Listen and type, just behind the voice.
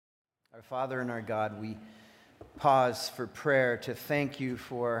Our Father and our God, we pause for prayer to thank you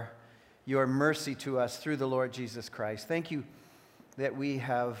for your mercy to us through the Lord Jesus Christ. Thank you that we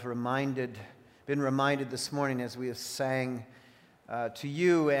have been reminded this morning as we have sang to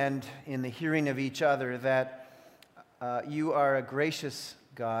you and in the hearing of each other that you are a gracious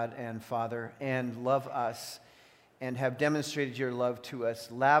God and Father and love us and have demonstrated your love to us,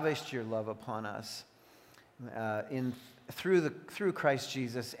 lavished your love upon us through Christ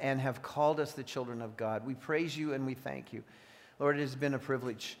Jesus, and have called us the children of God. We praise you and we thank you. Lord, it has been a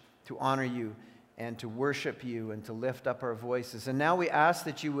privilege to honor you and to worship you and to lift up our voices. And now we ask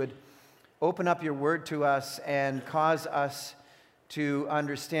that you would open up your word to us and cause us to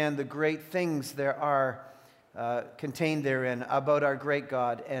understand the great things there are contained therein about our great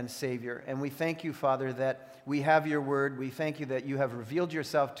God and Savior. And we thank you, Father, that we have your word. We thank you that you have revealed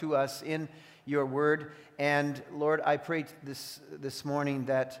yourself to us in your word. And Lord, I pray this morning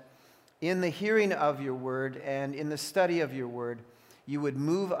that in the hearing of your word and in the study of your word, you would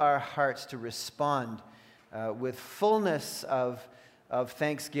move our hearts to respond with fullness of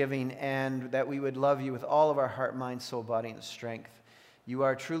thanksgiving, and that we would love you with all of our heart, mind, soul, body, and strength. You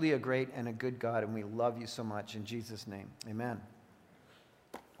are truly a great and a good God, and we love you so much. In Jesus' name, amen.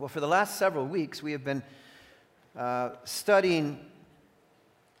 Well, for the last several weeks, we have been studying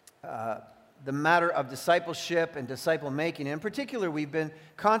the matter of discipleship and disciple-making. In particular, we've been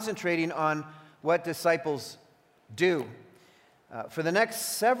concentrating on what disciples do. For the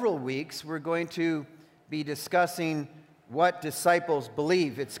next several weeks, we're going to be discussing what disciples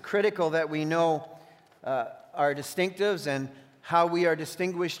believe. It's critical that we know our distinctives and how we are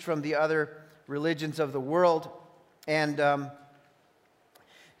distinguished from the other religions of the world. And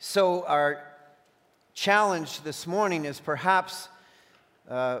so our challenge this morning is perhaps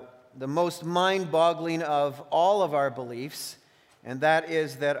the most mind-boggling of all of our beliefs, and that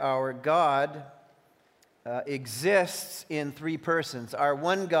is that our God exists in three persons. Our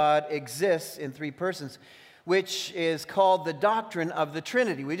one God exists in three persons, which is called the doctrine of the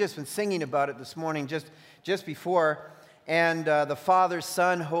Trinity. We've just been singing about it this morning just before. And the Father,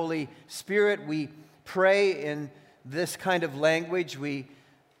 Son, Holy Spirit, we pray in this kind of language. We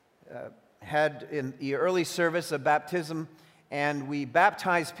had in the early service a baptism, and we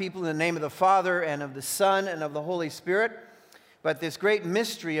baptize people in the name of the Father and of the Son and of the Holy Spirit. But this great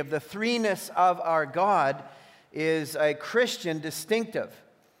mystery of the threeness of our God is a Christian distinctive.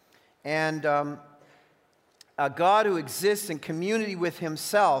 And a God who exists in community with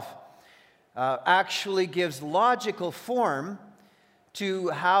himself actually gives logical form to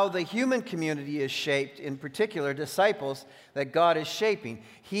how the human community is shaped, in particular disciples that God is shaping.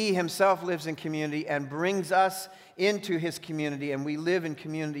 He himself lives in community and brings us into his community, and we live in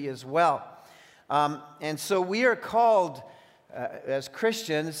community as well. And so we are called, as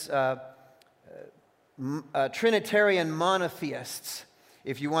Christians, Trinitarian monotheists,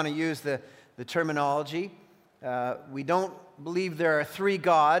 if you want to use the terminology. We don't believe there are three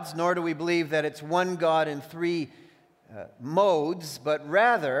gods, nor do we believe that it's one God in three modes, but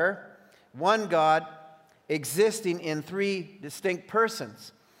rather one God existing in three distinct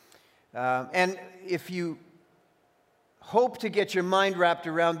persons. And if you hope to get your mind wrapped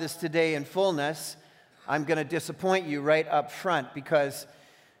around this today in fullness, I'm going to disappoint you right up front, because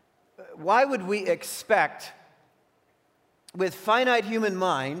why would we expect, with finite human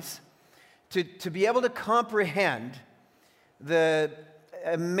minds, to be able to comprehend the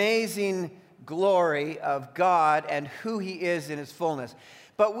amazing glory of God and who he is in his fullness?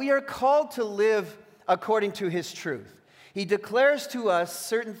 But we are called to live according to his truth. He declares to us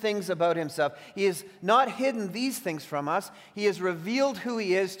certain things about himself. He has not hidden these things from us. He has revealed who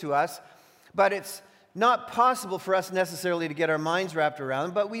he is to us, but it's not possible for us necessarily to get our minds wrapped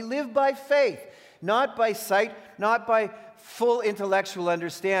around. But we live by faith, not by sight, not by full intellectual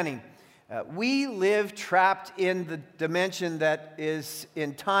understanding. We live trapped in the dimension that is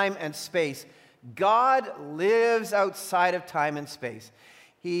in time and space. God lives outside of time and space.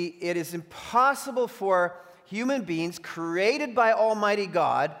 It is impossible for human beings created by Almighty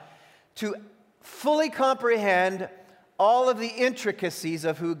God to fully comprehend all of the intricacies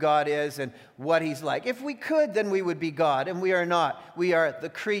of who God is and what he's like. If we could, then we would be God, and we are not. We are the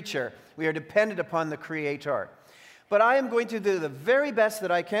creature. We are dependent upon the Creator. But I am going to do the very best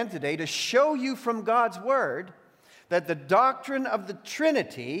that I can today to show you from God's Word that the doctrine of the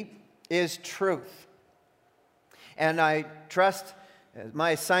Trinity is truth. And I trust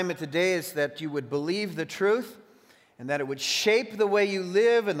my assignment today is that you would believe the truth and that it would shape the way you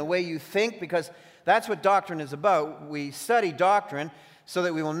live and the way you think, because that's what doctrine is about. We study doctrine so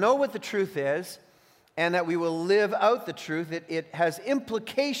that we will know what the truth is, and that we will live out the truth. It has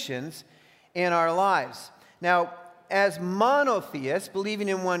implications in our lives. Now, as monotheists, believing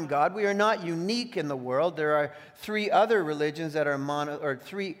in one God, we are not unique in the world. There are two other religions that are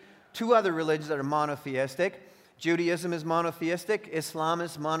monotheistic. Judaism is monotheistic, Islam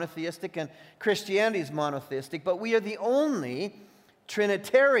is monotheistic, and Christianity is monotheistic. But we are the only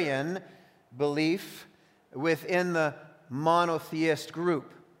Trinitarian belief within the monotheist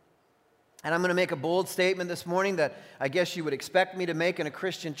group. And I'm going to make a bold statement this morning that I guess you would expect me to make in a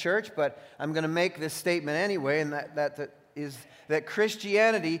Christian church, but I'm going to make this statement anyway, and that is that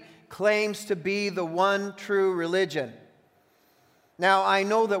Christianity claims to be the one true religion. Now, I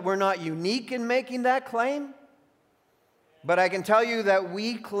know that we're not unique in making that claim, but I can tell you that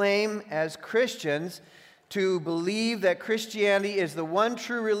we claim as Christians to believe that Christianity is the one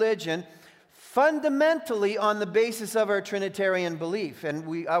true religion fundamentally on the basis of our Trinitarian belief.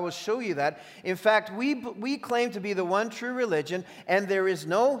 And I will show you that. In fact, we claim to be the one true religion, and there is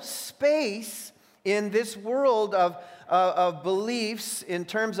no space in this world of beliefs in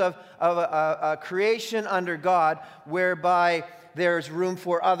terms of a creation under God whereby there's room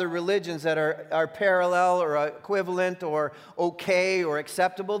for other religions that are parallel or equivalent or okay or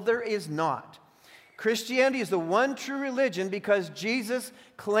acceptable. There is not. Christianity is the one true religion because Jesus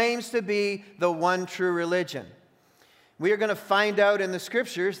claims to be the one true religion. We are going to find out in the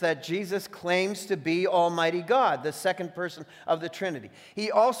Scriptures that Jesus claims to be Almighty God, the second person of the Trinity.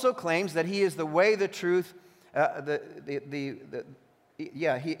 He also claims that He is the way, the truth, He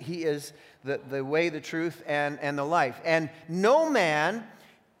is the way, the truth, and the life. And no man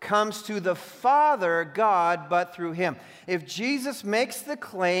comes to the Father God but through Him. If Jesus makes the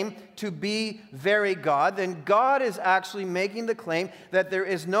claim to be very God, then God is actually making the claim that there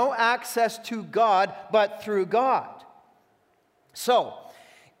is no access to God but through God. So,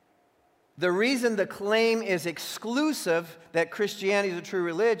 the reason the claim is exclusive, that Christianity is a true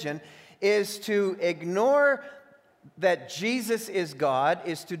religion, is to ignore that Jesus is God,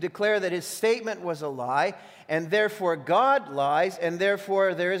 is to declare that His statement was a lie, and therefore God lies, and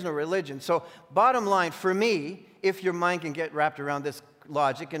therefore there is no religion. So bottom line, for me, if your mind can get wrapped around this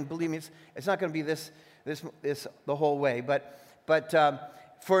logic, and believe me, it's not going to be this the whole way, but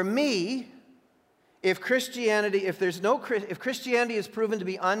for me, if Christianity is proven to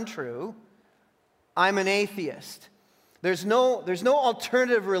be untrue, I'm an atheist. There's no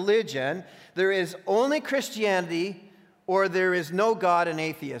alternative religion. There is only Christianity, or there is no God in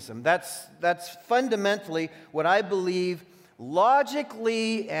atheism. That's fundamentally what I believe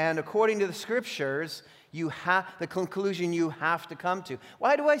logically and according to the Scriptures, the conclusion you have to come to.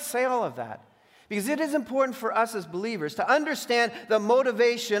 Why do I say all of that? Because it is important for us as believers to understand the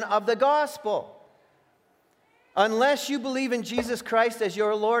motivation of the gospel. Unless you believe in Jesus Christ as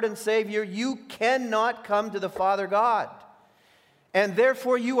your Lord and Savior, you cannot come to the Father God. And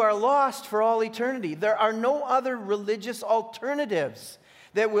therefore, you are lost for all eternity. There are no other religious alternatives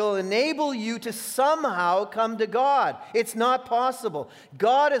that will enable you to somehow come to God. It's not possible.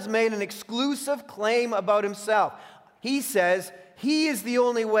 God has made an exclusive claim about Himself. He says He is the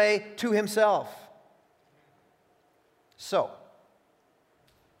only way to Himself. So,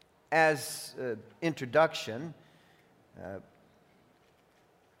 as introduction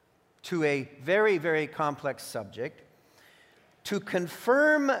to a very, very complex subject, to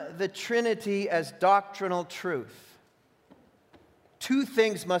confirm the Trinity as doctrinal truth, two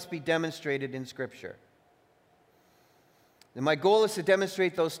things must be demonstrated in Scripture. And my goal is to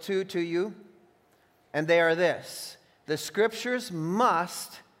demonstrate those two to you, and they are this. The Scriptures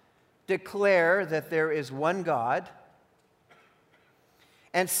must declare that there is one God,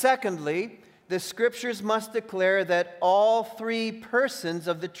 and secondly, the Scriptures must declare that all three persons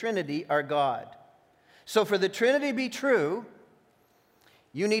of the Trinity are God. So for the Trinity to be true,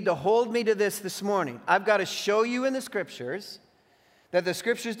 you need to hold me to this morning. I've got to show you in the Scriptures that the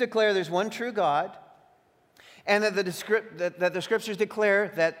Scriptures declare there's one true God, and that the Scriptures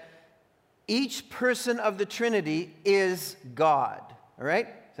declare that each person of the Trinity is God. All right?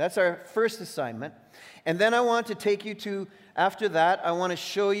 So that's our first assignment. And then I want to take you to, after that, I want to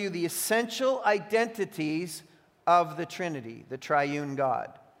show you the essential identities of the Trinity, the triune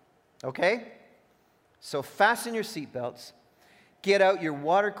God. Okay? So fasten your seatbelts. Get out your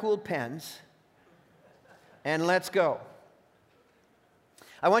water-cooled pens, and let's go.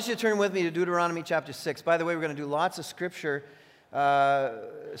 I want you to turn with me to Deuteronomy chapter 6. By the way, we're going to do lots of Scripture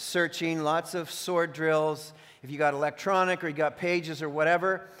searching, lots of sword drills. If you got electronic or you got pages or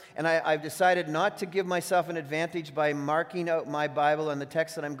whatever. And I've decided not to give myself an advantage by marking out my Bible and the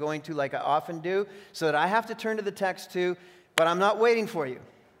text that I'm going to like I often do, so that I have to turn to the text too, but I'm not waiting for you,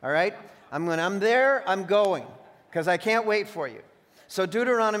 all right? When I'm there, I'm going, because I can't wait for you. So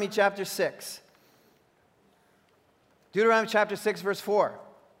Deuteronomy chapter 6. Deuteronomy chapter 6, verse 4.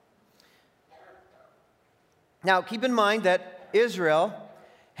 Now, keep in mind that Israel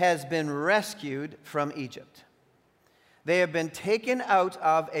has been rescued from Egypt. They have been taken out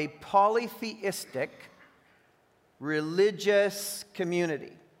of a polytheistic religious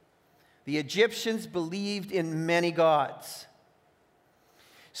community. The Egyptians believed in many gods.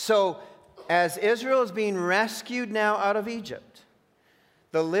 So, as Israel is being rescued now out of Egypt,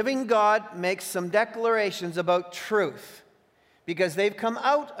 the living God makes some declarations about truth, because they've come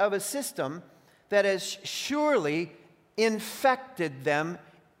out of a system that has surely infected them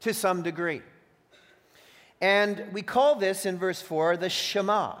to some degree. And we call this, in verse 4, the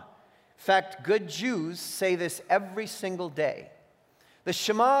Shema. In fact, good Jews say this every single day. The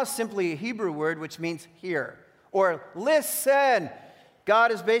Shema is simply a Hebrew word which means hear or listen.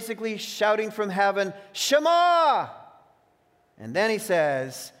 God is basically shouting from heaven, Shema! And then he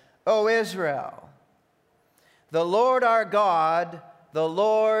says, O Israel, the Lord our God, the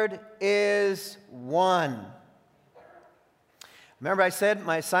Lord is one. Remember I said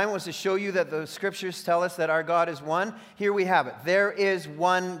my assignment was to show you that the scriptures tell us that our God is one? Here we have it. There is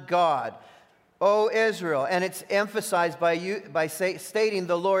one God. O Israel. And it's emphasized by stating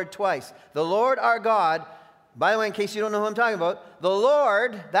the Lord twice. The Lord our God, by the way, in case you don't know who I'm talking about, the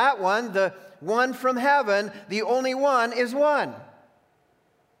Lord, that one, the one from heaven, the only one is one.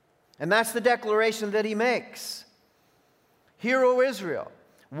 And that's the declaration that he makes. Hear, O Israel,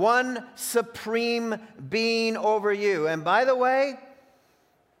 one supreme being over you. And by the way,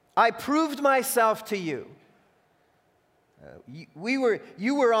 I proved myself to you.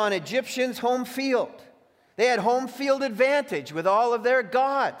 You were on Egyptians' home field. They had home field advantage with all of their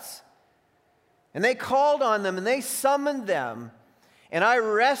gods. And they called on them and they summoned them. And I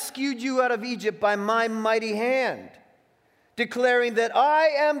rescued you out of Egypt by my mighty hand, declaring that I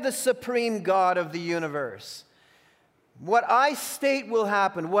am the supreme God of the universe. What I state will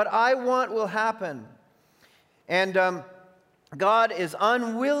happen. What I want will happen. And God is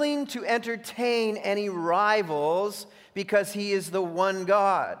unwilling to entertain any rivals because he is the one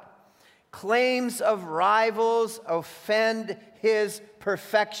God. Claims of rivals offend his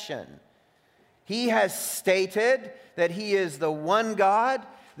perfection. He has stated that he is the one God.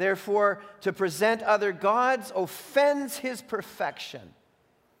 Therefore, to present other gods offends his perfection. And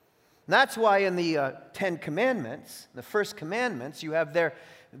that's why in the 10 Commandments, the first commandments, you have there,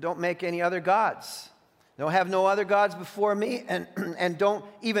 don't make any other gods. Don't have no other gods before me, and don't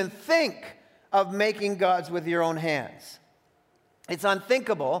even think of making gods with your own hands. It's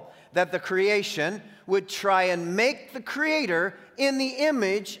unthinkable that the creation would try and make the Creator in the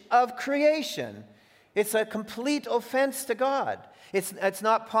image of creation. It's a complete offense to God. It's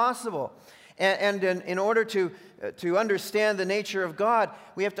not possible. And in order to understand the nature of God,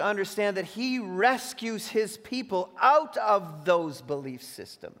 we have to understand that he rescues his people out of those belief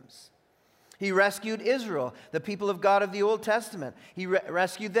systems. He rescued Israel, the people of God of the Old Testament. He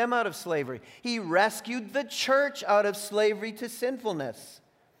rescued them out of slavery. He rescued the church out of slavery to sinfulness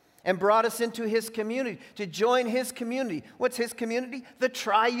and brought us into his community, to join his community. What's his community? The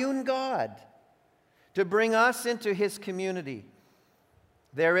triune God. To bring us into his community.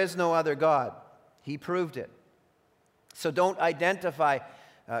 There is no other God. He proved it. So don't identify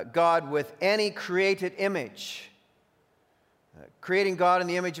God with any created image. Creating God in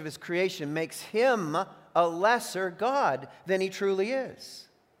the image of his creation makes him a lesser God than he truly is.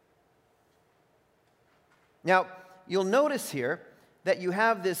 Now, you'll notice here that you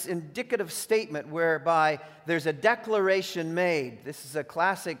have this indicative statement whereby there's a declaration made. This is a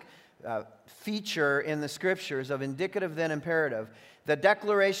classic feature in the scriptures of indicative then imperative. The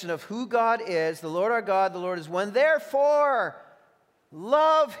declaration of who God is, the Lord our God, the Lord is one. Therefore,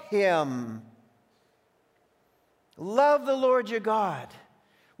 love him. Love the Lord your God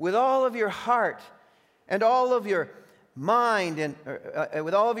with all of your heart and all of your mind and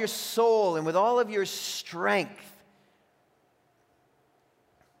with all of your soul and with all of your strength.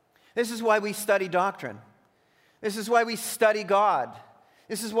 This is why we study doctrine. This is why we study God.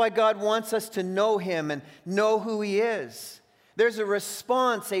 This is why God wants us to know him and know who he is. There's a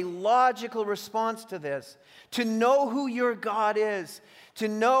response, a logical response to this. To know who your God is, to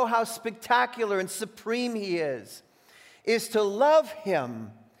know how spectacular and supreme he is to love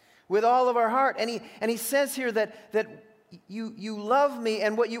him with all of our heart. And he says here that you love me,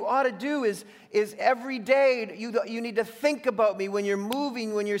 and what you ought to do is every day you need to think about me when you're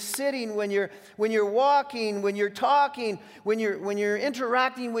moving, when you're sitting, when you're walking, when you're talking, when you're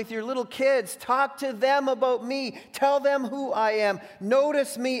interacting with your little kids. Talk to them about me. Tell them who I am.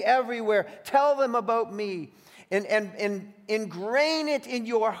 Notice me everywhere. Tell them about me. And ingrain it in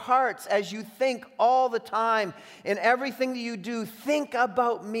your hearts as you think all the time. In everything that you do, think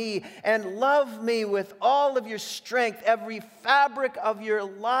about me and love me with all of your strength, every fabric of your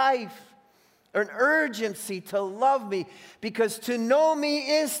life. An urgency to love me, because to know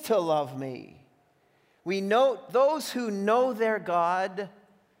me is to love me. We know those who know their God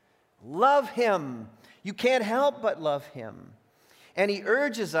love him. You can't help but love him. And he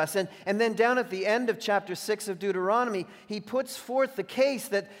urges us, and then down at the end of chapter 6 of Deuteronomy, he puts forth the case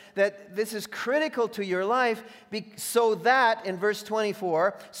that this is critical to your life, so that, in verse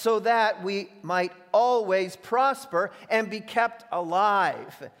 24, so that we might always prosper and be kept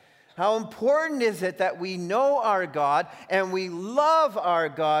alive. How important is it that we know our God and we love our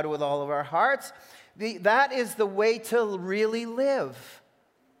God with all of our hearts? That is the way to really live.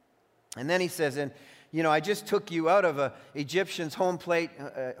 And then he says, I just took you out of an Egyptian's home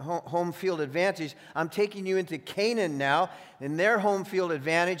field advantage. I'm taking you into Canaan now, in their home field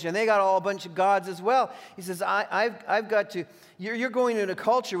advantage, and they got all a bunch of gods as well. He says, I've got to, you're going into a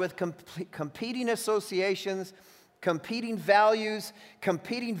culture with competing associations, competing values,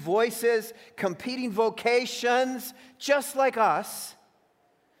 competing voices, competing vocations, just like us.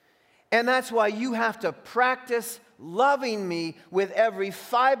 And that's why you have to practice loving me with every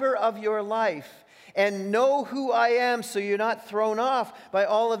fiber of your life. And know who I am, so you're not thrown off by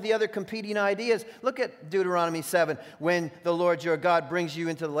all of the other competing ideas. Look at Deuteronomy 7. When the Lord your God brings you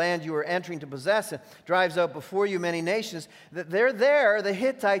into the land you are entering to possess and drives out before you many nations, they're there, the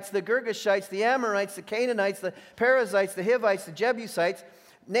Hittites, the Girgashites, the Amorites, the Canaanites, the Perizzites, the Hivites, the Jebusites,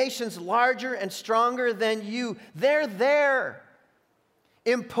 nations larger and stronger than you. They're there,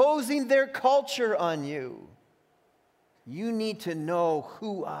 imposing their culture on you. You need to know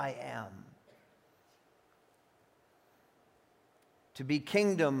who I am. To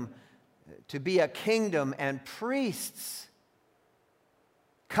be a kingdom and priests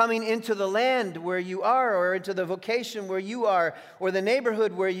coming into the land where you are, or into the vocation where you are, or the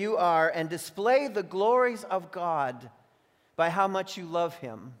neighborhood where you are, and display the glories of God by how much you love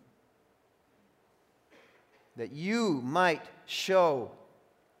him, that you might show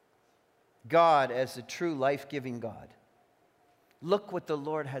God as the true life-giving God. Look what the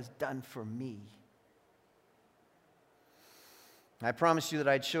Lord has done for me. I promised you that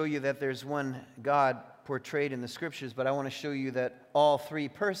I'd show you that there's one God portrayed in the Scriptures, but I want to show you that all three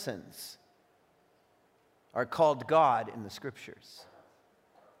persons are called God in the Scriptures.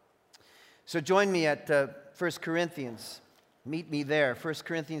 So join me at 1 Corinthians. Meet me there, 1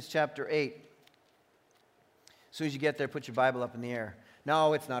 Corinthians chapter 8. As soon as you get there, put your Bible up in the air.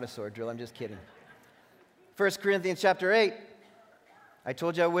 No, it's not a sword drill. I'm just kidding. 1 Corinthians chapter 8. I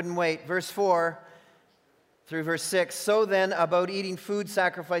told you I wouldn't wait. Verse 4 through verse 6. So then, about eating food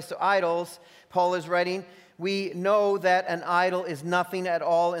sacrificed to idols, Paul is writing, we know that an idol is nothing at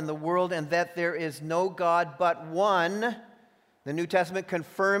all in the world, and that there is no God but one. The New Testament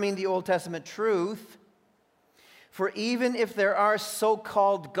confirming the Old Testament truth. For even if there are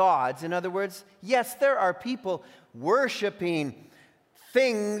so-called gods, in other words, yes, there are people worshiping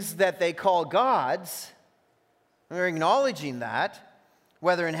things that they call gods. They're acknowledging that.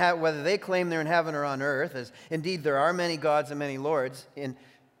 Whether they claim they're in heaven or on earth, as indeed there are many gods and many lords in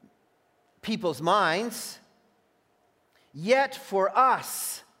people's minds. Yet for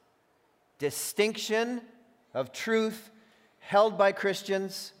us, distinction of truth held by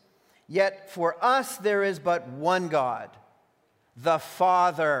Christians, yet for us there is but one God, the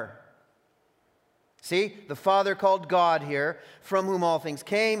Father. See, the Father called God here, from whom all things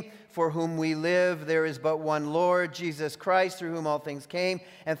came, for whom we live. There is but one Lord, Jesus Christ, through whom all things came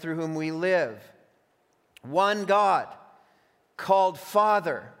and through whom we live. One God, called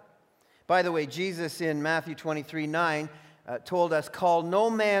Father. By the way, Jesus in Matthew 23:9 told us, call no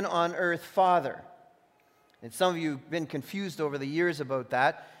man on earth Father. And some of you have been confused over the years about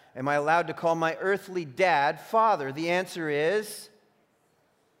that. Am I allowed to call my earthly dad Father? The answer is...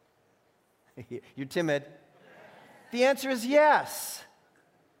 You're timid. The answer is yes.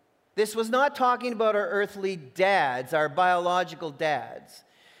 This was not talking about our earthly dads, our biological dads.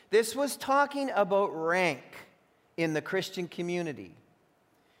 This was talking about rank in the Christian community.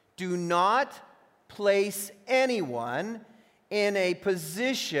 Do not place anyone in a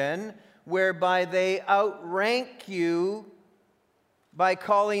position whereby they outrank you by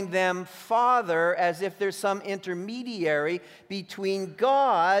calling them Father, as if there's some intermediary between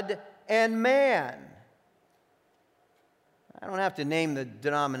God and man. I don't have to name the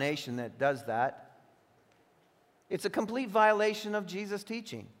denomination that does that. It's a complete violation of Jesus'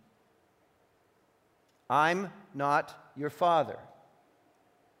 teaching. I'm not your father.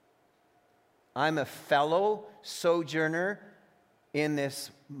 I'm a fellow sojourner in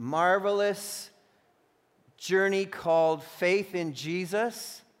this marvelous journey called faith in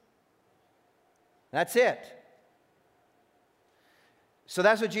Jesus. That's it. So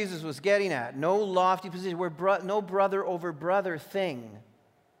that's what Jesus was getting at. No lofty position. We're no brother over brother thing.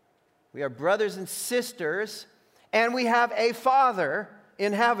 We are brothers and sisters, and we have a Father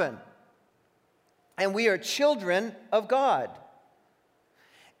in heaven. And we are children of God.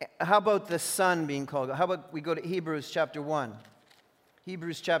 How about the Son being called God? How about we go to Hebrews chapter 1?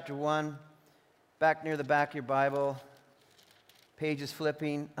 Hebrews chapter 1, back near the back of your Bible. Pages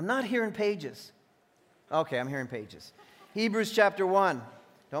flipping. I'm not hearing pages. Okay, I'm hearing pages. Hebrews chapter 1.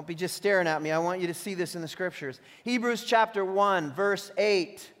 Don't be just staring at me. I want you to see this in the Scriptures. Hebrews chapter 1, verse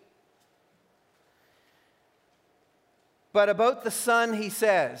 8. But about the Son, he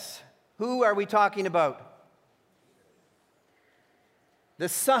says, who are we talking about? The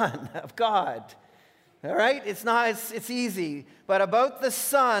Son of God. All right? It's easy. But about the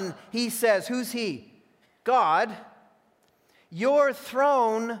Son, he says, who's he? God. Your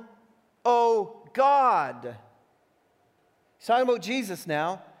throne, O God. He's talking about Jesus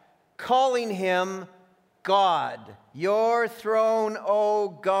now, calling him God. Your throne, O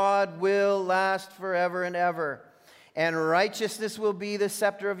God, will last forever and ever. And righteousness will be the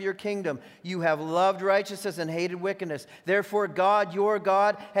scepter of your kingdom. You have loved righteousness and hated wickedness. Therefore, God, your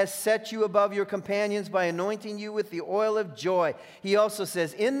God, has set you above your companions by anointing you with the oil of joy. He also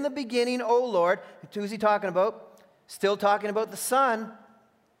says, in the beginning, O Lord, who's he talking about? Still talking about the Son.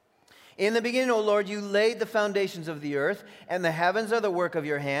 In the beginning, O Lord, you laid the foundations of the earth, and the heavens are the work of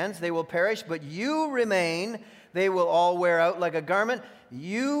your hands. They will perish, but you remain. They will all wear out like a garment.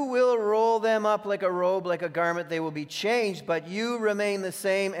 You will roll them up like a robe, like a garment. They will be changed, but you remain the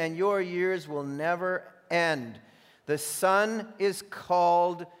same, and your years will never end. The Son is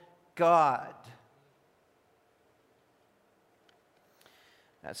called God.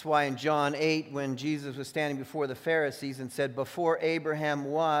 That's why in John 8, when Jesus was standing before the Pharisees and said, before Abraham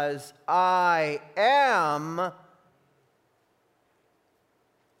was, I am,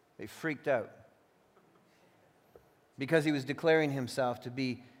 they freaked out. Because he was declaring himself to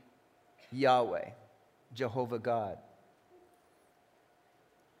be Yahweh, Jehovah God.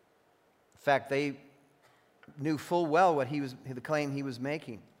 In fact, they knew full well what the claim he was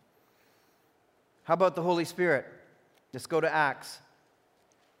making. How about the Holy Spirit? Let's go to Acts.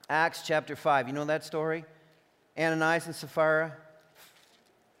 Acts chapter 5. You know that story? Ananias and Sapphira.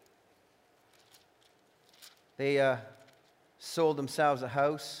 They sold themselves a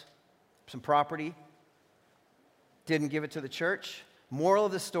house, some property. Didn't give it to the church. Moral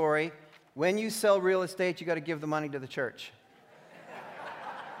of the story, when you sell real estate, you got to give the money to the church.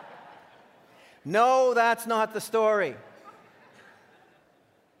 No, that's not the story.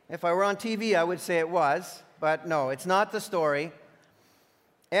 If I were on TV, I would say it was, but no, it's not the story.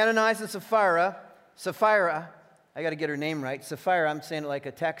 Ananias and Sapphira, I got to get her name right. Sapphira, I'm saying it like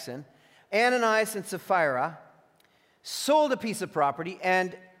a Texan. Ananias and Sapphira sold a piece of property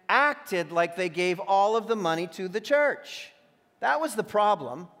and acted like they gave all of the money to the church. That was the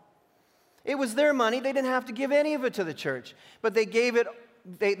problem. It was their money. They didn't have to give any of it to the church. But they gave it,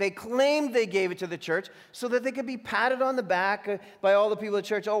 they claimed they gave it to the church so that they could be patted on the back by all the people at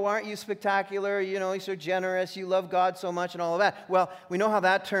church. Oh, aren't you spectacular? You know, you're so generous. You love God so much and all of that. Well, we know how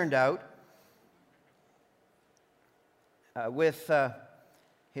that turned out. With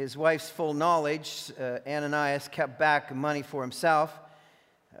his wife's full knowledge, Ananias kept back money for himself,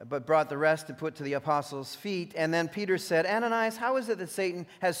 but brought the rest to put to the apostles' feet. And then Peter said, Ananias, how is it that Satan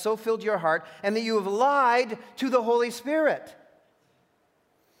has so filled your heart and that you have lied to the Holy Spirit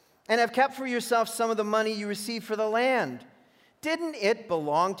and have kept for yourself some of the money you received for the land? Didn't it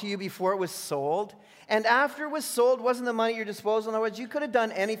belong to you before it was sold? And after it was sold, wasn't the money at your disposal? In other words, you could have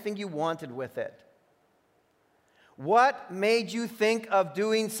done anything you wanted with it. What made you think of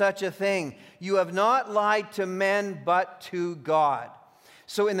doing such a thing? You have not lied to men, but to God.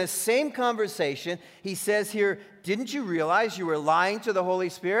 So in the same conversation, he says here, didn't you realize you were lying to the Holy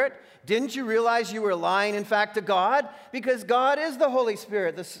Spirit? Didn't you realize you were lying, in fact, to God? Because God is the Holy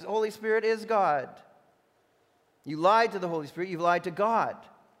Spirit. The Holy Spirit is God. You lied to the Holy Spirit. You've lied to God.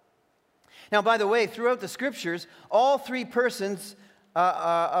 Now, by the way, throughout the Scriptures, all three persons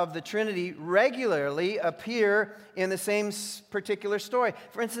of the Trinity regularly appear in the same particular story.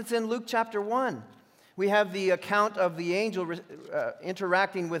 For instance, in Luke chapter 1, we have the account of the angel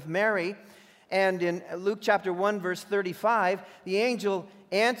interacting with Mary. And in Luke chapter 1, verse 35, the angel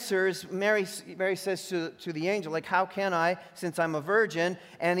answers, Mary says to the angel, like, how can I, since I'm a virgin?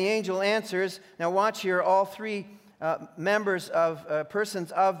 And the angel answers, now watch here, all three members of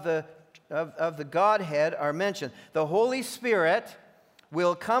persons of the Godhead are mentioned. The Holy Spirit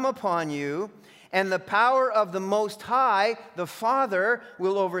will come upon you, and the power of the Most High, the Father,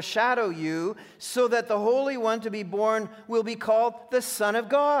 will overshadow you, so that the Holy One to be born will be called the Son of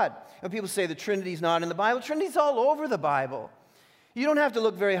God. And people say the Trinity's not in the Bible. Trinity's all over the Bible. You don't have to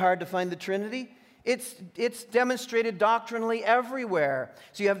look very hard to find the Trinity. It's demonstrated doctrinally everywhere.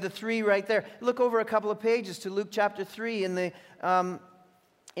 So you have the three right there. Look over a couple of pages to Luke chapter 3 in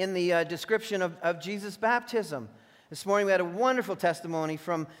the description of Jesus' baptism. This morning we had a wonderful testimony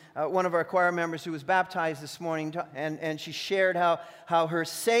from one of our choir members who was baptized this morning, and she shared how her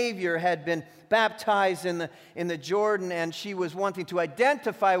Savior had been baptized in the Jordan, and she was wanting to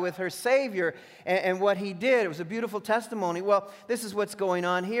identify with her Savior and what he did. It was a beautiful testimony. Well, this is what's going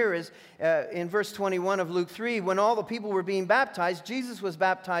on here is in verse 21 of Luke 3, when all the people were being baptized, Jesus was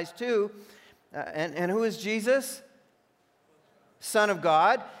baptized too. And who is Jesus? Son of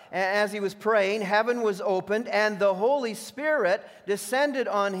God. As he was praying, heaven was opened, and the Holy Spirit descended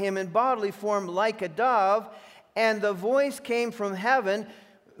on him in bodily form like a dove, and the voice came from heaven.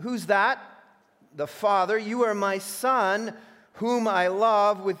 Who's that? The Father. You are my Son, whom I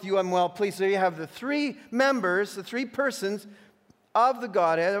love. With you I'm well pleased. So you have the three members, the three persons of the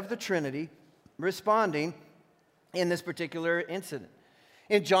Godhead, of the Trinity, responding in this particular incident.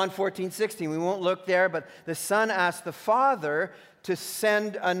 In John 14:16, we won't look there, but the Son asked the Father to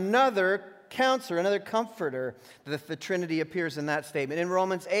send another counselor, another comforter. The Trinity appears in that statement. In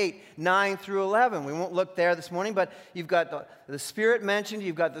Romans 8:9 through 11, we won't look there this morning, but you've got the Spirit mentioned,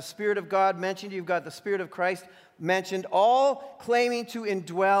 you've got the Spirit of God mentioned, you've got the Spirit of Christ mentioned, all claiming to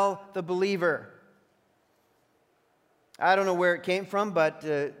indwell the believer. I don't know where it came from, but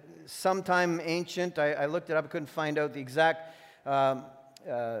sometime ancient, I looked it up, I couldn't find out the exact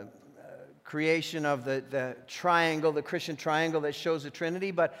creation of the triangle, the Christian triangle that shows the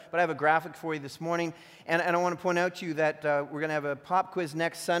Trinity, but I have a graphic for you this morning, and I want to point out to you that we're going to have a pop quiz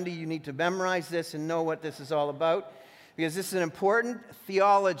next Sunday. You need to memorize this and know what this is all about, because this is an important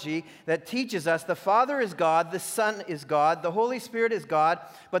theology that teaches us the Father is God, the Son is God, the Holy Spirit is God,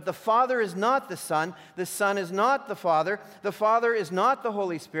 but the Father is not the Son is not the Father is not the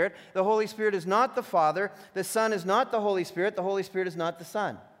Holy Spirit is not the Father, the Son is not the Holy Spirit is not the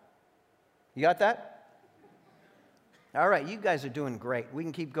Son. You got that? All right, you guys are doing great. We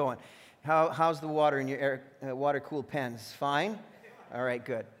can keep going. How's the water in your water-cooled pens? Fine? All right,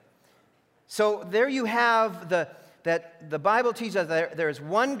 good. So there you have that the Bible teaches us that there is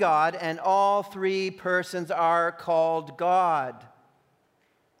one God and all three persons are called God.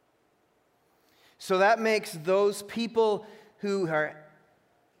 So that makes those people who are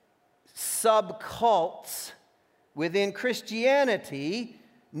subcults within Christianity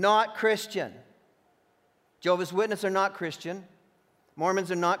not Christian. Jehovah's Witnesses are not Christian.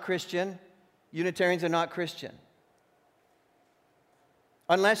 Mormons are not Christian. Unitarians are not Christian.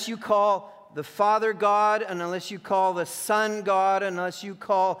 Unless you call the Father God, and unless you call the Son God, and unless you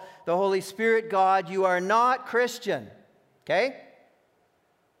call the Holy Spirit God, you are not Christian. Okay?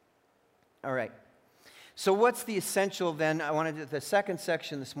 All right. So what's the essential then? The second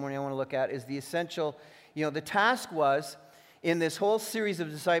section this morning I want to look at is the essential. The task was, in this whole series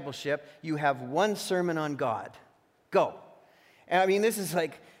of discipleship, you have one sermon on God. Go. And I mean, this is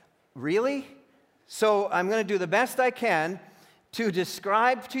like, really? So I'm going to do the best I can to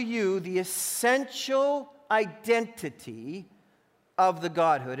describe to you the essential identity of the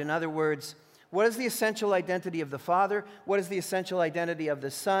Godhood. In other words, what is the essential identity of the Father? What is the essential identity of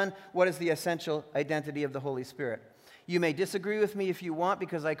the Son? What is the essential identity of the Holy Spirit? You may disagree with me if you want,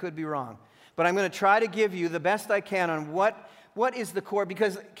 because I could be wrong. But I'm going to try to give you the best I can on what is the core,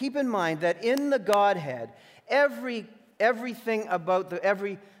 because keep in mind that in the Godhead, everything about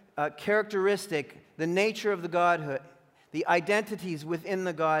every characteristic, the nature of the Godhood, the identities within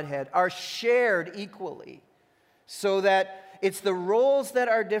the Godhead are shared equally, so that it's the roles that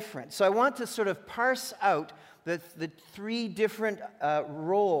are different. So I want to sort of parse out the three different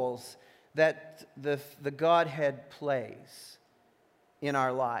roles that the Godhead plays in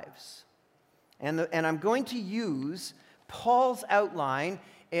our lives. And I'm going to use Paul's outline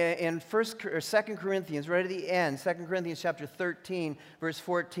in 1st or 2nd Corinthians, right at the end, 2 Corinthians chapter 13, verse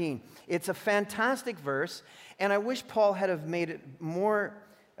 14. It's a fantastic verse, and I wish Paul had have made it more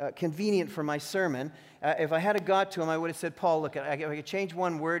convenient for my sermon. If I had got to him, I would have said, Paul, look, if I could change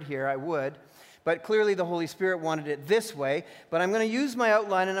one word here, I would. But clearly the Holy Spirit wanted it this way. But I'm going to use my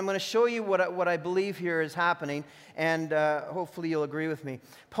outline, and I'm going to show you what I believe here is happening, and hopefully you'll agree with me.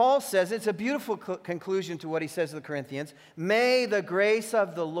 Paul says, it's a beautiful conclusion to what he says to the Corinthians, may the grace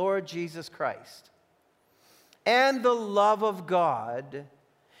of the Lord Jesus Christ and the love of God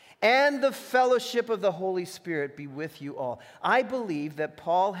and the fellowship of the Holy Spirit be with you all. I believe that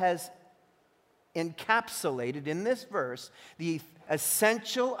Paul has encapsulated in this verse the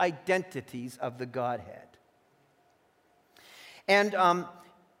essential identities of the Godhead. And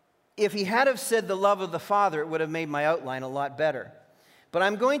if he had have said the love of the Father, it would have made my outline a lot better. But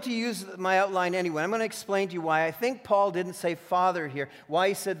I'm going to use my outline anyway. I'm going to explain to you why I think Paul didn't say Father here, why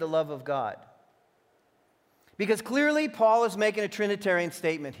he said the love of God. Because clearly Paul is making a Trinitarian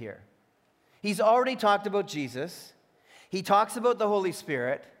statement here. He's already talked about Jesus. He talks about the Holy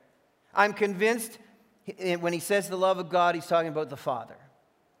Spirit. I'm convinced when he says the love of God, he's talking about the Father.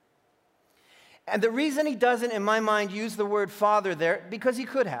 And the reason he doesn't, in my mind, use the word Father there, because he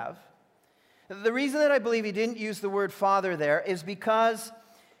could have. The reason that I believe he didn't use the word Father there is because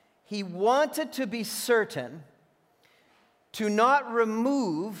he wanted to be certain to not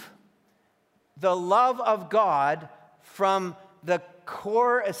remove the love of God from the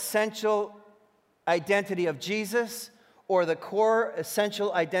core essential identity of Jesus or the core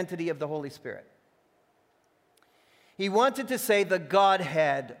essential identity of the Holy Spirit. He wanted to say the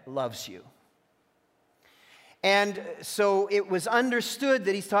Godhead loves you. And so it was understood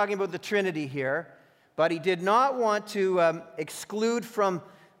that he's talking about the Trinity here, but he did not want to exclude from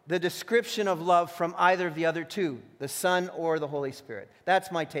the description of love from either of the other two, the Son or the Holy Spirit.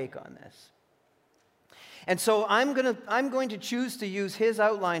 That's my take on this. And so I'm going to choose to use his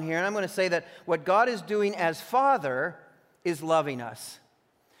outline here, and I'm going to say that what God is doing as Father is loving us.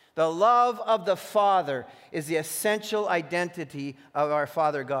 The love of the Father is the essential identity of our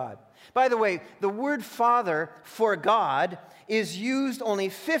Father God. By the way, the word Father for God is used only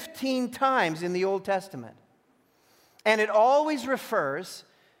 15 times in the Old Testament. And it always refers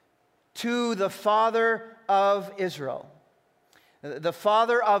to the Father of Israel, the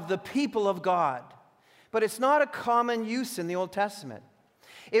Father of the people of God. But it's not a common use in the Old Testament.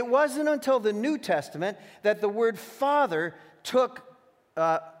 It wasn't until the New Testament that the word Father took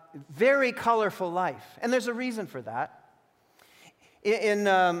very colorful life. And there's a reason for that. In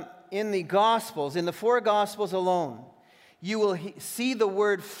the Gospels, in the 4 Gospels alone, you will see the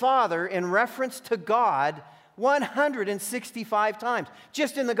word Father in reference to God 165 times,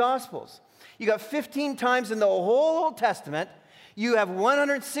 just in the Gospels. You got 15 times in the whole Old Testament. You have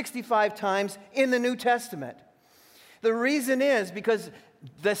 165 times in the New Testament. The reason is because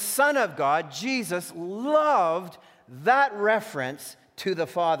the Son of God, Jesus, loved that reference to the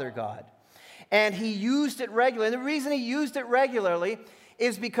Father God. And he used it regularly. And the reason he used it regularly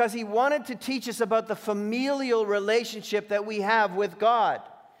is because he wanted to teach us about the familial relationship that we have with God.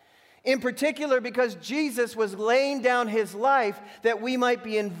 In particular, because Jesus was laying down his life that we might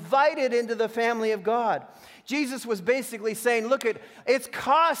be invited into the family of God. Jesus was basically saying, look, it's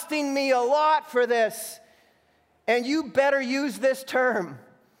costing me a lot for this. And you better use this term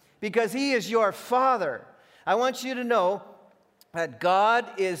because he is your Father. I want you to know that God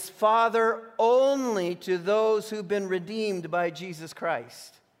is Father only to those who've been redeemed by Jesus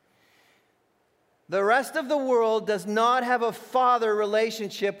Christ. The rest of the world does not have a father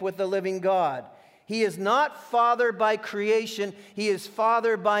relationship with the living God. He is not Father by creation. He is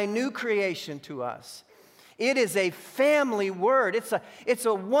Father by new creation to us. It is a family word. It's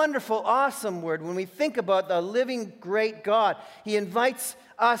a wonderful, awesome word. When we think about the living, great God, he invites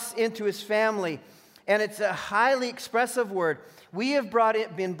us into his family. And it's a highly expressive word. We have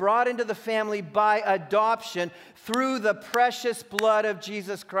been brought into the family by adoption through the precious blood of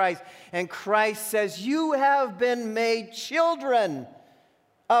Jesus Christ. And Christ says, you have been made children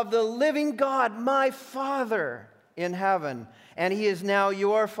of the living God, my Father in heaven. And he is now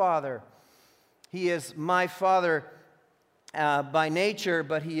your Father. He is my Father by nature,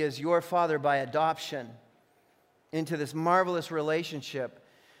 but he is your Father by adoption into this marvelous relationship.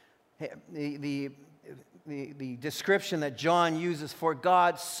 The description that John uses, for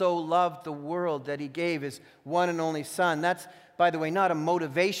God so loved the world that he gave his one and only Son. That's, by the way, not a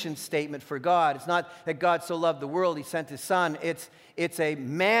motivation statement for God. It's not that God so loved the world, he sent his Son. It's a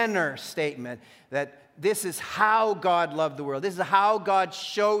manner statement that this is how God loved the world. This is how God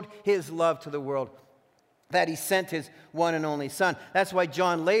showed his love to the world. that he sent his one and only Son. That's why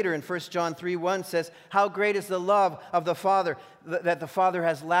John later in 1 John 3:1 says, how great is the love of the Father that the Father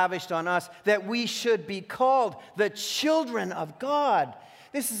has lavished on us, that we should be called the children of God.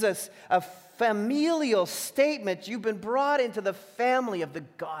 This is a familial statement. You've been brought into the family of the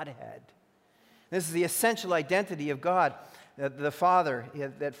Godhead. This is the essential identity of God, the Father,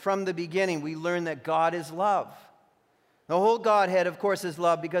 that from the beginning we learn that God is love. The whole Godhead, of course, is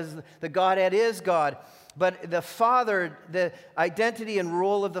love because the Godhead is God. But the Father, the identity and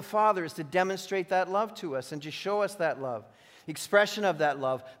role of the Father is to demonstrate that love to us and to show us that love. The expression of that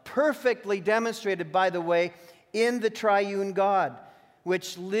love, perfectly demonstrated, by the way, in the triune God,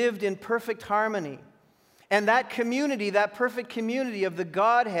 which lived in perfect harmony. And that community, that perfect community of the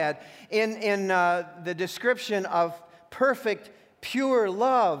Godhead, in the description of perfect, pure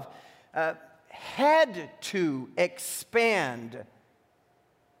love, had to expand.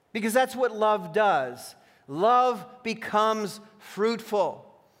 Because that's what love does. Love becomes fruitful.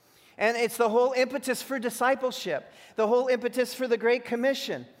 And it's the whole impetus for discipleship, the whole impetus for the Great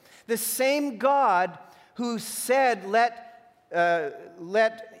Commission. The same God who said, let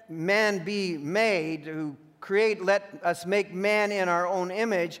man be made, let us make man in our own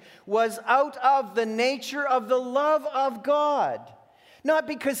image, was out of the nature of the love of God. Not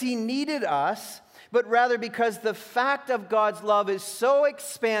because he needed us, but rather because the fact of God's love is so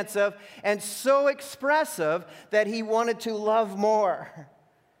expansive and so expressive that he wanted to love more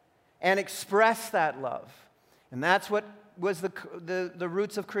and express that love. And that's what was the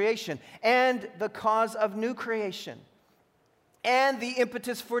roots of creation and the cause of new creation and the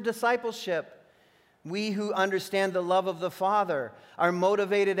impetus for discipleship. We who understand the love of the Father are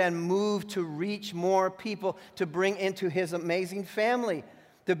motivated and moved to reach more people, to bring into his amazing family,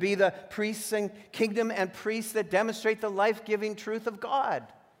 to be the priests and kingdom and priests that demonstrate the life-giving truth of God.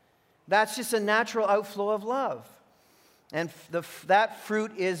 That's just a natural outflow of love. And that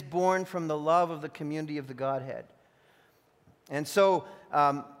fruit is born from the love of the community of the Godhead. And so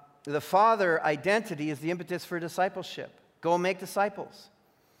the Father identity is the impetus for discipleship. Go and make disciples.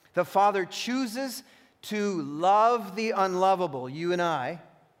 The Father chooses to love the unlovable, you and I,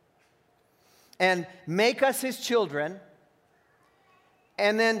 and make us his children,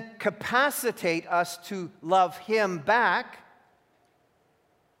 and then capacitate us to love him back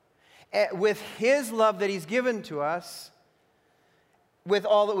with his love that he's given to us, with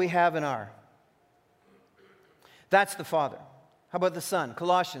all that we have and are. That's the Father. How about the Son?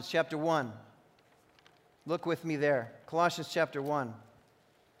 Colossians chapter 1. Look with me there. Colossians chapter 1.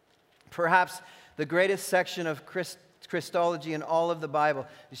 Perhaps the greatest section of Christology in all of the Bible,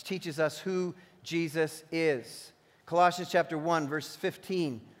 which teaches us who Jesus is. Colossians chapter 1, verse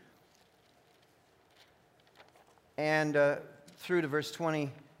 15, and through to verse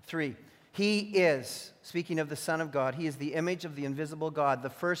 23. He is, speaking of the Son of God, he is the image of the invisible God, the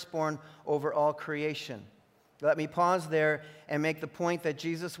firstborn over all creation. Let me pause there and make the point that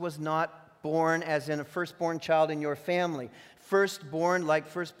Jesus was not born as in a firstborn child in your family. Firstborn, like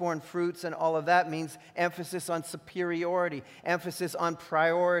firstborn fruits and all of that, means emphasis on superiority, emphasis on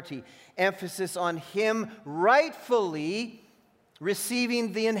priority, emphasis on him rightfully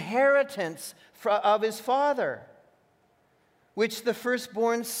receiving the inheritance of his Father, which the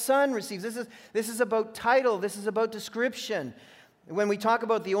firstborn son receives. This is about title. This is about description. When we talk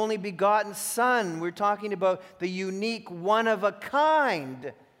about the only begotten Son, we're talking about the unique,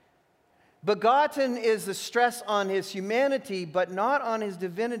 one-of-a-kind. Begotten is the stress on his humanity, but not on his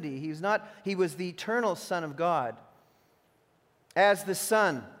divinity. He was the eternal Son of God. As the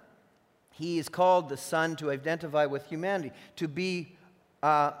Son, he is called the Son to identify with humanity, to be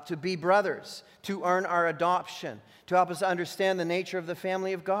brothers, to earn our adoption, to help us understand the nature of the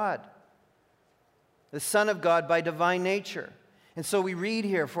family of God. The Son of God by divine nature. And so we read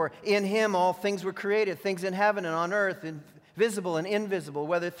here, for in him all things were created, things in heaven and on earth, visible and invisible,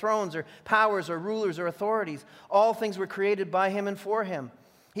 whether thrones or powers or rulers or authorities. All things were created by him and for him.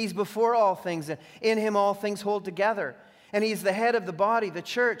 He's before all things, and in him all things hold together. And he's the head of the body, the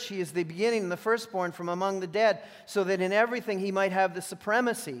church. He is the beginning and the firstborn from among the dead, so that in everything he might have the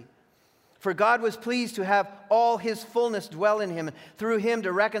supremacy. For God was pleased to have all his fullness dwell in him, and through him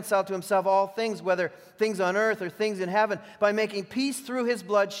to reconcile to himself all things, whether things on earth or things in heaven, by making peace through his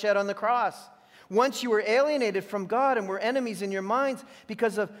blood shed on the cross. Once you were alienated from God and were enemies in your minds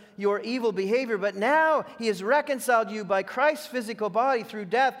because of your evil behavior, but now he has reconciled you by Christ's physical body through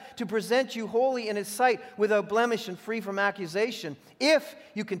death to present you holy in his sight, without blemish and free from accusation. If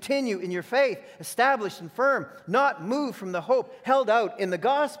you continue in your faith, established and firm, not moved from the hope held out in the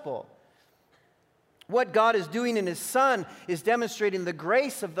gospel. What God is doing in his Son is demonstrating the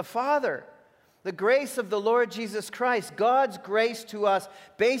grace of the Father. The grace of the Lord Jesus Christ, God's grace to us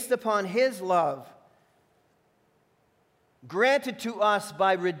based upon His love, granted to us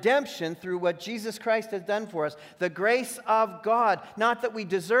by redemption through what Jesus Christ has done for us. The grace of God, not that we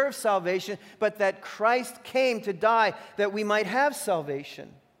deserve salvation, but that Christ came to die that we might have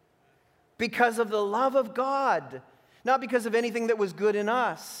salvation. Because of the love of God, not because of anything that was good in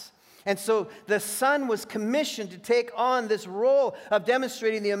us. And so the Son was commissioned to take on this role of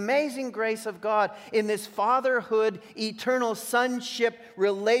demonstrating the amazing grace of God in this fatherhood, eternal sonship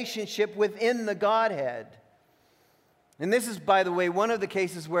relationship within the Godhead. And this is, by the way, one of the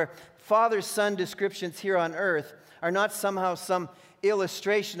cases where father-son descriptions here on earth are not somehow some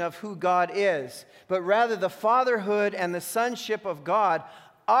illustration of who God is, but rather the fatherhood and the sonship of God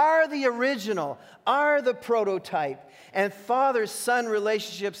are the original, are the prototype. And father-son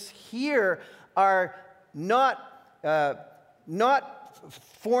relationships here are not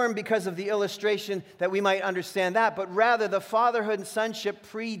formed because of the illustration that we might understand that, but rather the fatherhood and sonship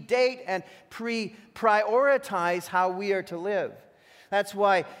predate and prioritize how we are to live. That's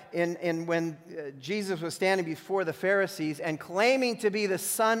why when Jesus was standing before the Pharisees and claiming to be the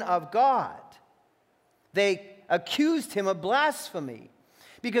Son of God, they accused him of blasphemy.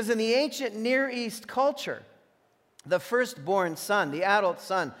 Because in the ancient Near East culture, the firstborn son, the adult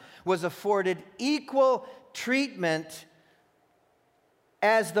son, was afforded equal treatment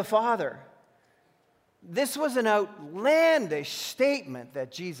as the father. This was an outlandish statement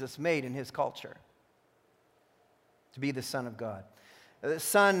that Jesus made in his culture, to be the Son of God. The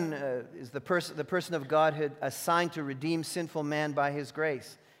Son is the person of Godhood assigned to redeem sinful man by His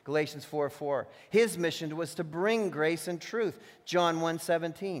grace. Galatians 4:4. His mission was to bring grace and truth. John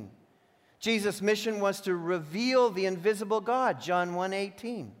 1:17. Jesus' mission was to reveal the invisible God. John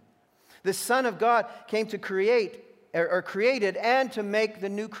 1:18. The Son of God came to created and to make the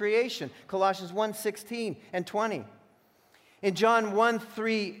new creation. Colossians 1:16 and 20. In John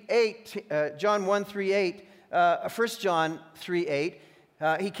 1:3-8, 1 John 3:8,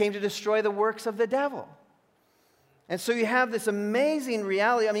 He came to destroy the works of the devil. And so you have this amazing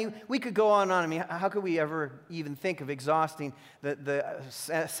reality. I mean, we could go on and on. I mean, how could we ever even think of exhausting the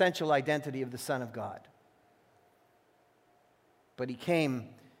essential identity of the Son of God? But He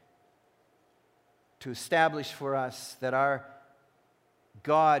came to establish for us that our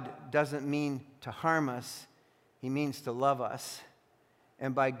God doesn't mean to harm us. He means to love us.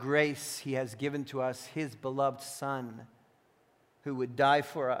 And by grace, He has given to us His beloved Son, who would die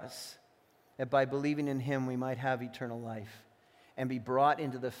for us, that by believing in Him we might have eternal life and be brought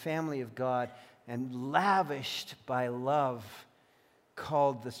into the family of God and lavished by love,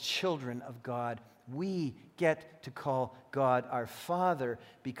 called the children of God. We get to call God our Father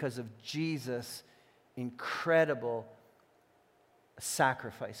because of Jesus' incredible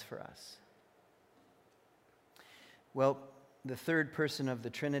sacrifice for us. Well, the third person of the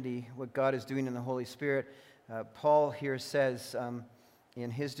Trinity, what God is doing in the Holy Spirit, Paul here says in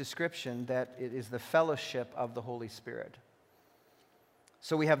his description that it is the fellowship of the Holy Spirit.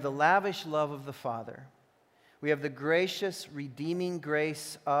 So we have the lavish love of the Father. We have the gracious, redeeming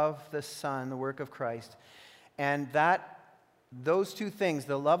grace of the Son, the work of Christ. And those two things,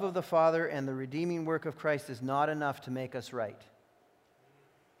 the love of the Father and the redeeming work of Christ, is not enough to make us right.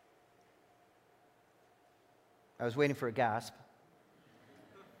 I was waiting for a gasp.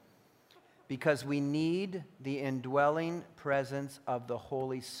 Because we need the indwelling presence of the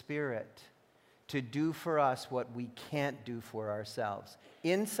Holy Spirit to do for us what we can't do for ourselves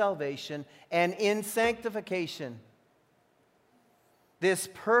in salvation and in sanctification. This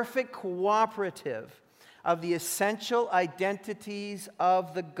perfect cooperative of the essential identities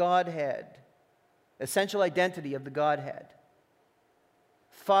of the Godhead, essential identity of the Godhead,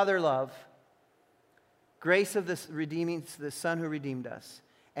 Father love, grace of the Son who redeemed us,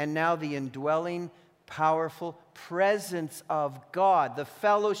 and now the indwelling, powerful presence of God, the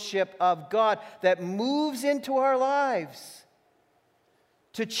fellowship of God that moves into our lives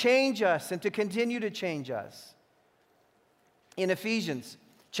to change us and to continue to change us. In Ephesians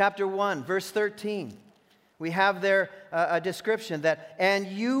chapter 1, verse 13, we have there a description that, and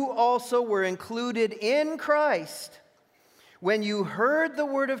you also were included in Christ when you heard the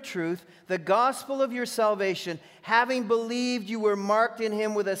word of truth, the gospel of your salvation, having believed, you were marked in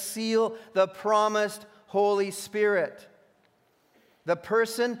Him with a seal, the promised Holy Spirit. The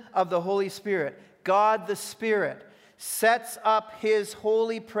person of the Holy Spirit, God the Spirit, sets up His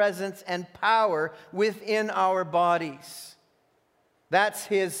holy presence and power within our bodies. That's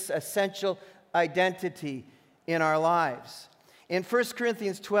His essential identity in our lives. In 1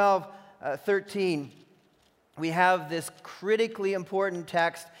 Corinthians 12:13, we have this critically important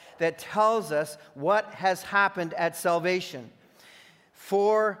text that tells us what has happened at salvation.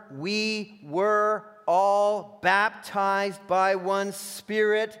 For we were all baptized by one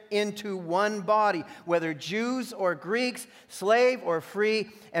Spirit into one body, whether Jews or Greeks, slave or free,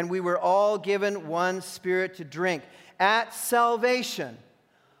 and we were all given one Spirit to drink. At salvation,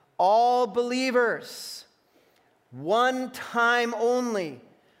 all believers, one time only,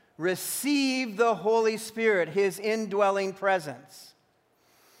 receive the Holy Spirit, His indwelling presence.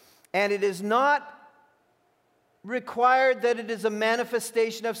 And it is not required that it is a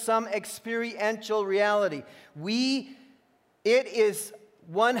manifestation of some experiential reality. It is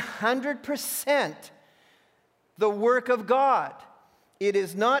 100% the work of God. It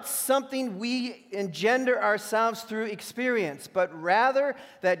is not something we engender ourselves through experience, but rather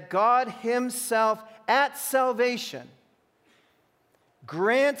that God Himself at salvation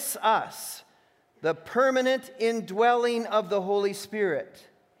grants us the permanent indwelling of the Holy Spirit.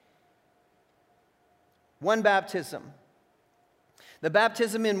 One baptism. The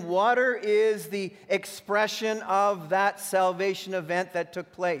baptism in water is the expression of that salvation event that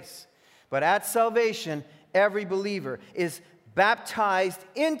took place. But at salvation, every believer is baptized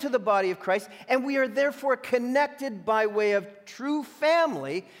into the body of Christ, and we are therefore connected by way of true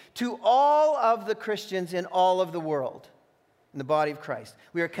family to all of the Christians in all of the world, in the body of Christ.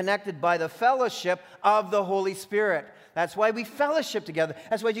 We are connected by the fellowship of the Holy Spirit. That's why we fellowship together.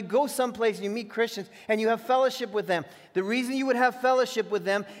 That's why you go someplace and you meet Christians and you have fellowship with them. The reason you would have fellowship with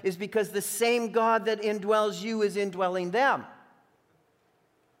them is because the same God that indwells you is indwelling them.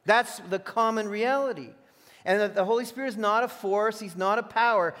 That's the common reality. And the Holy Spirit is not a force, He's not a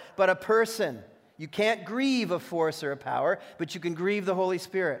power, but a person. You can't grieve a force or a power, but you can grieve the Holy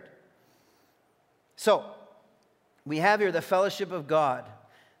Spirit. So, we have here the fellowship of God,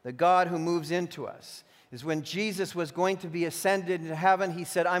 the God who moves into us. Is when Jesus was going to be ascended into heaven, He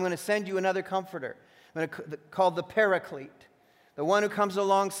said, I'm going to send you another comforter, called the Paraclete, the one who comes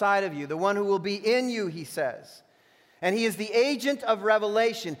alongside of you, the one who will be in you, He says. And He is the agent of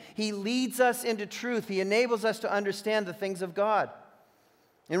revelation. He leads us into truth. He enables us to understand the things of God.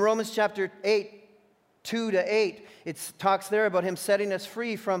 In Romans chapter 8, 2-8, it talks there about Him setting us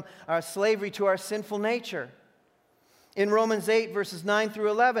free from our slavery to our sinful nature. In Romans 8, verses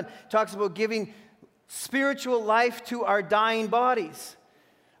 9-11, it talks about giving spiritual life to our dying bodies.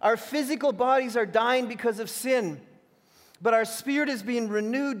 Our physical bodies are dying because of sin, but our spirit is being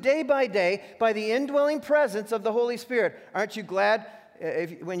renewed day by day by the indwelling presence of the Holy Spirit. Aren't you glad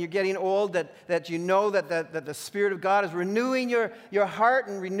when you're getting old that you know that the Spirit of God is renewing your heart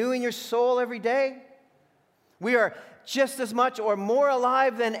and renewing your soul every day? We are just as much or more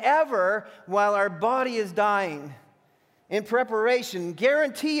alive than ever while our body is dying, in preparation,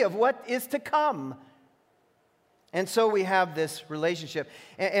 guarantee of what is to come. And so we have this relationship.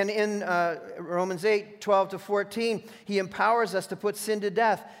 And in Romans 8, 12-14, He empowers us to put sin to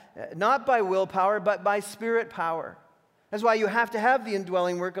death, not by willpower, but by Spirit power. That's why you have to have the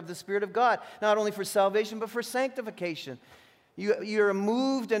indwelling work of the Spirit of God, not only for salvation, but for sanctification. You're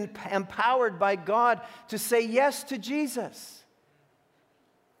moved and empowered by God to say yes to Jesus.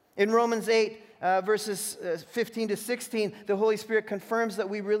 In Romans 8, verses 15-16, the Holy Spirit confirms that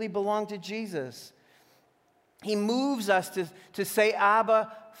we really belong to Jesus. He moves us to say,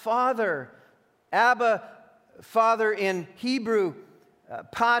 Abba, Father. Abba, Father in Hebrew.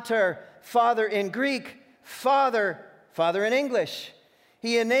 Pater, Father in Greek. Father in English.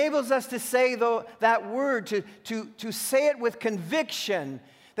 He enables us to say that word, to say it with conviction,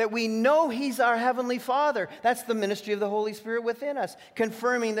 that we know He's our Heavenly Father. That's the ministry of the Holy Spirit within us,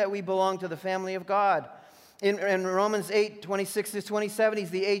 confirming that we belong to the family of God. In Romans 8, 26-27, He's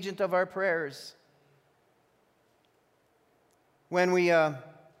the agent of our prayers. When we are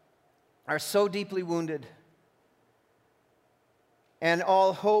so deeply wounded and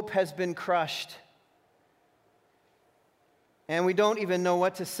all hope has been crushed and we don't even know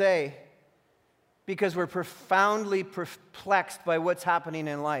what to say because we're profoundly perplexed by what's happening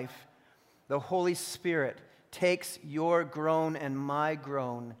in life, the Holy Spirit takes your groan and my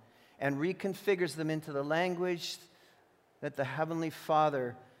groan and reconfigures them into the language that the Heavenly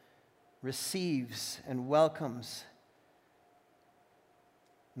Father receives and welcomes.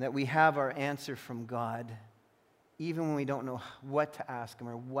 And that we have our answer from God, even when we don't know what to ask Him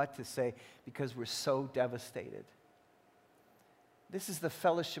or what to say, because we're so devastated. This is the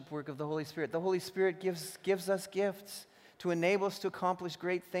fellowship work of the Holy Spirit. The Holy Spirit gives us gifts to enable us to accomplish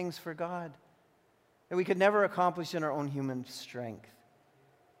great things for God that we could never accomplish in our own human strength.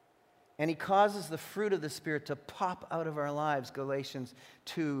 And he causes the fruit of the Spirit to pop out of our lives, Galatians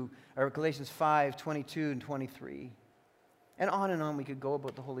 5, 22 and 23. And on we could go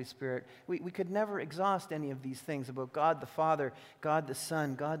about the Holy Spirit. We could never exhaust any of these things about God the Father, God the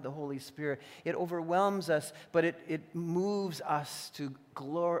Son, God the Holy Spirit. It overwhelms us, but it moves us to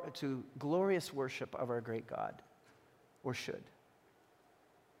glorious worship of our great God, or should.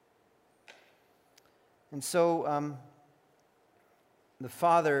 And so the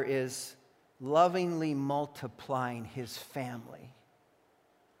Father is lovingly multiplying his family.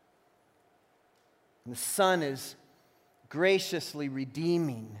 And the Son is graciously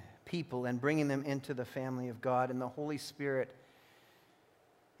redeeming people and bringing them into the family of God. And the Holy Spirit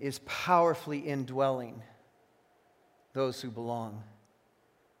is powerfully indwelling those who belong.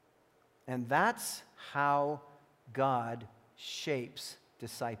 And that's how God shapes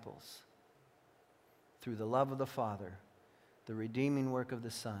disciples. Through the love of the Father, the redeeming work of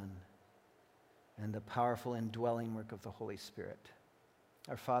the Son, and the powerful indwelling work of the Holy Spirit.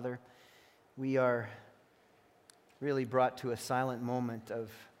 Our Father, we are really brought to a silent moment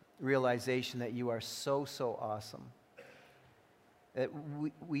of realization that you are so, so awesome. That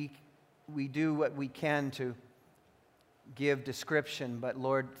we do what we can to give description, but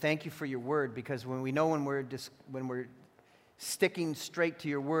Lord, thank you for your word, because when we know when we're sticking straight to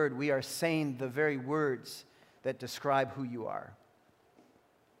your word, we are saying the very words that describe who you are.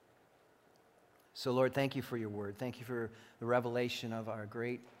 So Lord, thank you for your word. Thank you for the revelation of our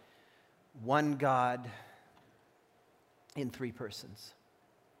great one God in three persons.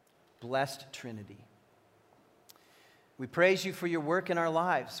 Blessed Trinity. We praise you for your work in our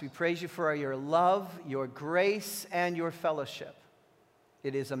lives. We praise you for your love, your grace, and your fellowship.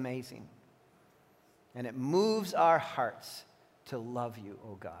 It is amazing. And it moves our hearts to love you,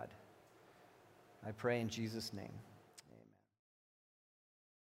 O God. I pray in Jesus' name. Amen.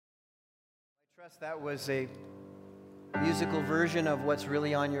 I trust that was a musical version of what's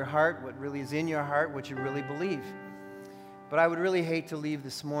really on your heart, what really is in your heart, what you really believe. But I would really hate to leave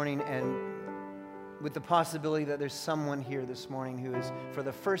this morning and with the possibility that there's someone here this morning who is for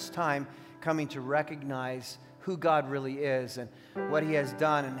the first time coming to recognize who God really is and what he has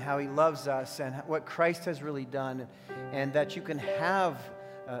done and how he loves us and what Christ has really done, and that you can have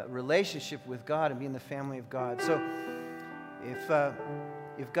a relationship with God and be in the family of God. So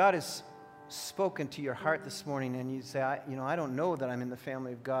if God has spoken to your heart this morning and you say, I don't know that I'm in the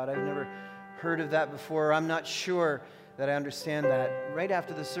family of God, I've never heard of that before, I'm not sure that I understand that, right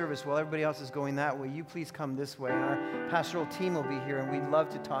after the service, while everybody else is going that way, you please come this way, and our pastoral team will be here, and we'd love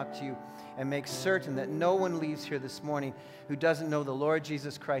to talk to you and make certain that no one leaves here this morning who doesn't know the Lord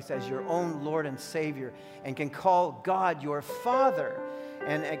Jesus Christ as your own Lord and Savior and can call God your Father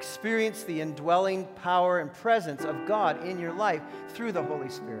and experience the indwelling power and presence of God in your life through the Holy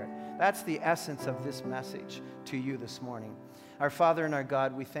Spirit. That's the essence of this message to you this morning. Our Father and our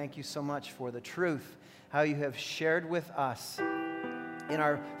God, we thank you so much for the truth, how you have shared with us. In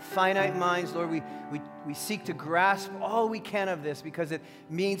our finite minds, Lord, we seek to grasp all we can of this because it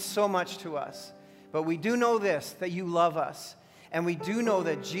means so much to us. But we do know this, that you love us. And we do know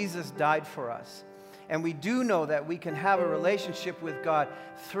that Jesus died for us. And we do know that we can have a relationship with God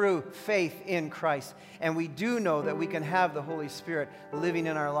through faith in Christ. And we do know that we can have the Holy Spirit living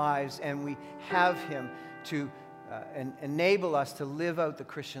in our lives, and we have him to enable us to live out the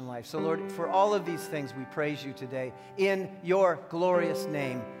Christian life. So Lord, for all of these things, we praise you today. In your glorious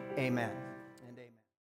name, amen.